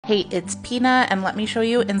Hey, it's Pina, and let me show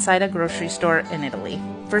you inside a grocery store in Italy.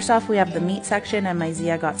 First off, we have the meat section, and my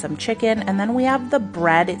Zia got some chicken, and then we have the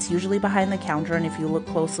bread. It's usually behind the counter, and if you look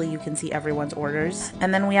closely, you can see everyone's orders.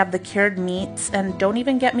 And then we have the cured meats, and don't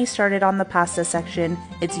even get me started on the pasta section.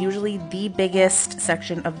 It's usually the biggest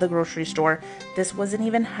section of the grocery store. This wasn't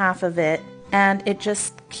even half of it. And it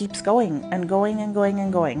just keeps going and going and going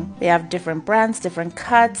and going. They have different brands, different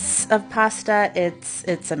cuts of pasta.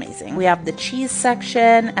 It's amazing. We have the cheese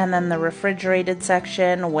section and then the refrigerated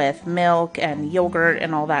section with milk and yogurt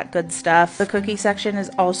and all that good stuff. The cookie section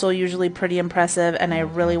is also usually pretty impressive, and I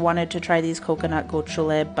really wanted to try these coconut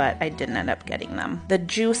gocciole, but I didn't end up getting them. The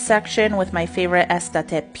juice section with my favorite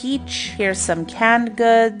Estate peach. Here's some canned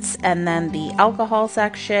goods, and then the alcohol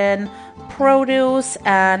section, produce,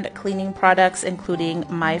 and cleaning products, including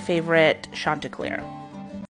my favorite Chanticleer.